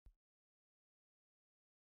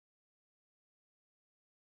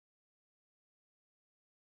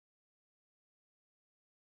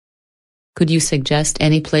Could you suggest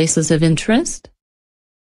any places of interest?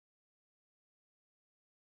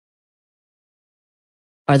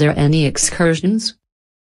 Are there any excursions?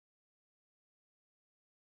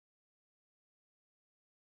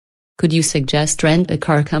 Could you suggest rent a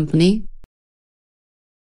car company?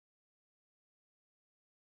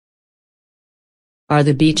 Are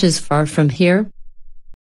the beaches far from here?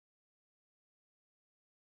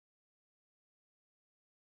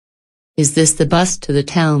 Is this the bus to the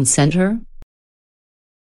town center?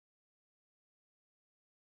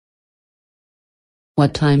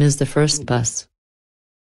 What time is the first bus?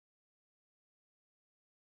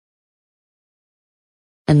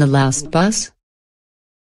 And the last bus?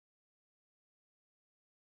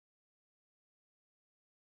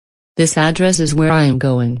 This address is where I am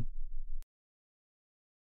going.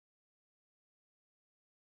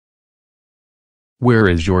 Where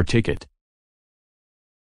is your ticket?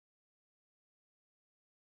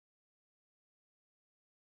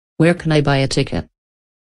 Where can I buy a ticket?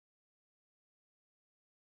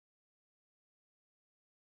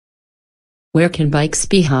 Where can bikes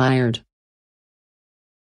be hired?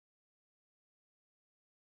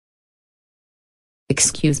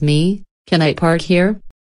 Excuse me, can I park here?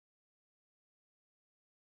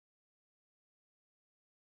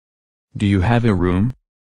 Do you have a room?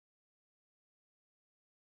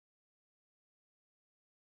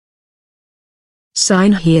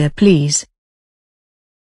 Sign here, please.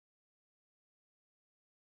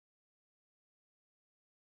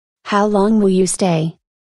 How long will you stay?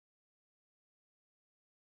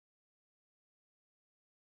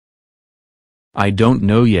 I don't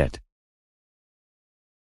know yet.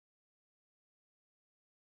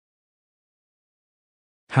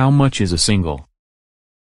 How much is a single?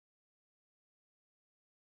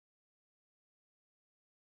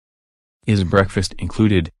 Is breakfast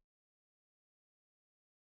included?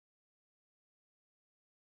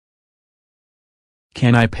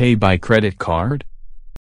 Can I pay by credit card?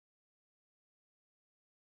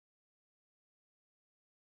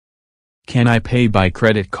 Can I pay by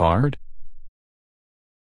credit card?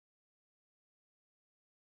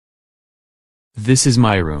 This is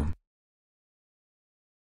my room.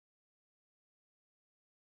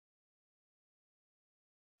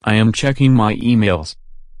 I am checking my emails.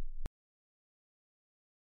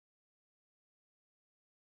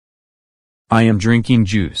 I am drinking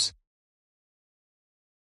juice.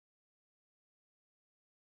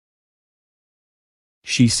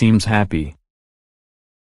 She seems happy.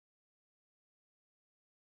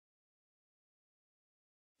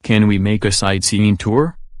 Can we make a sightseeing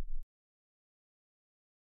tour?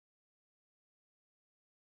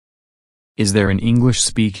 Is there an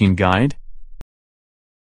English-speaking guide?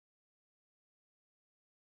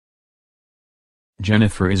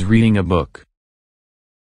 Jennifer is reading a book.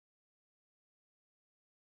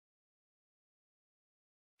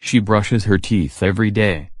 She brushes her teeth every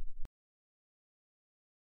day.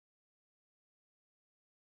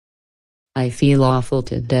 I feel awful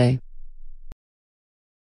today.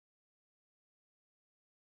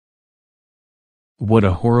 What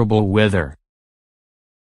a horrible weather.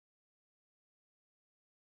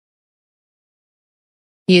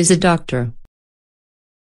 He is a doctor.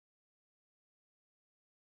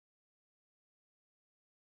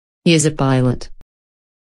 He is a pilot.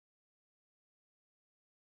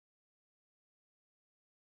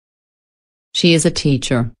 She is a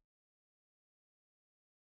teacher.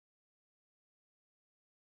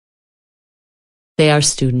 They are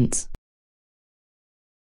students.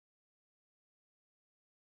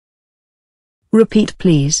 Repeat,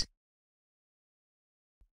 please.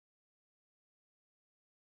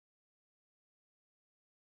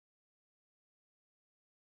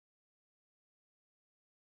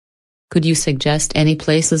 Could you suggest any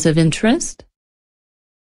places of interest?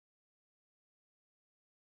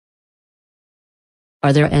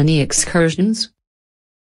 Are there any excursions?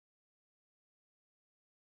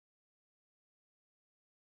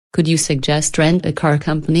 Could you suggest rent a car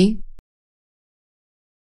company?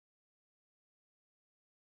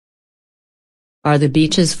 Are the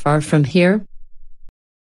beaches far from here?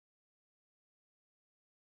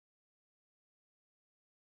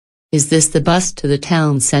 Is this the bus to the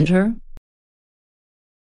town center?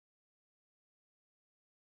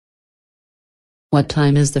 What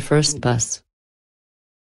time is the first bus?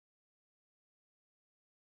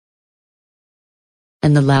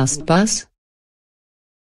 And the last bus?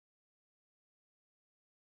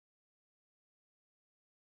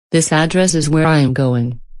 This address is where I am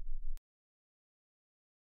going.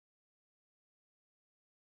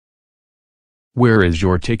 Where is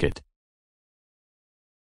your ticket?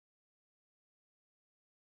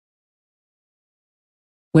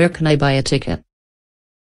 Where can I buy a ticket?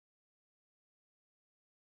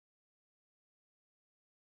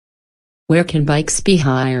 Where can bikes be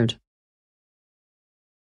hired?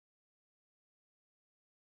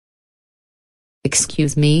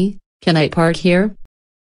 Excuse me, can I park here?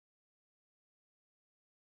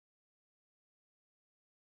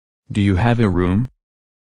 Do you have a room?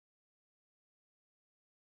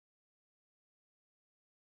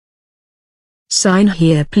 Sign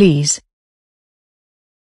here, please.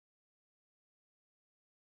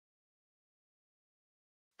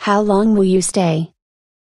 How long will you stay?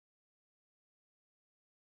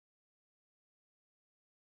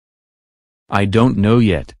 I don't know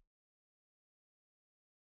yet.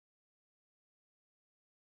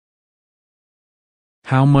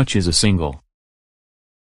 How much is a single?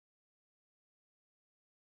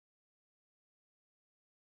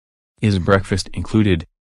 Is breakfast included?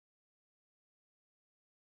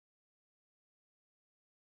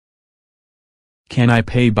 Can I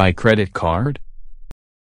pay by credit card?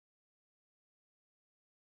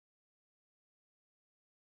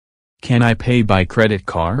 Can I pay by credit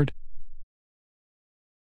card?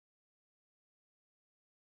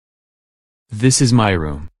 This is my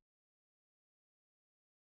room.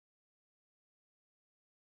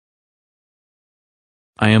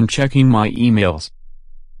 I am checking my emails.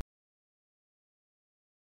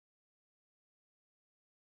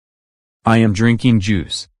 I am drinking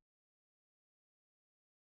juice.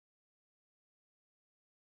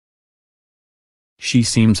 She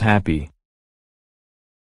seems happy.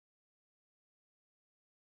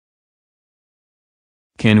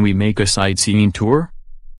 Can we make a sightseeing tour?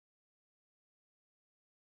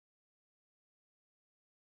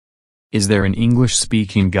 Is there an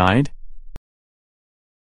English-speaking guide?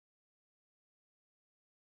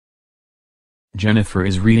 Jennifer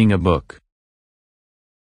is reading a book.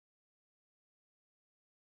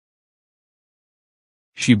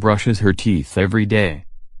 She brushes her teeth every day.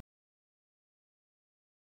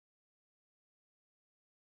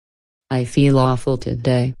 I feel awful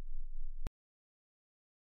today.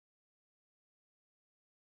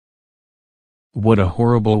 What a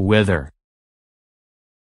horrible weather.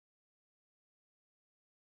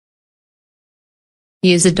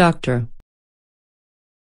 He is a doctor.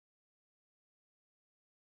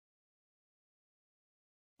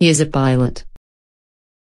 He is a pilot.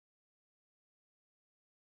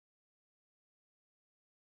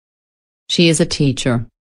 She is a teacher.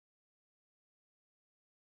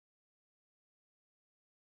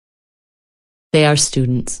 They are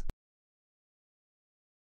students.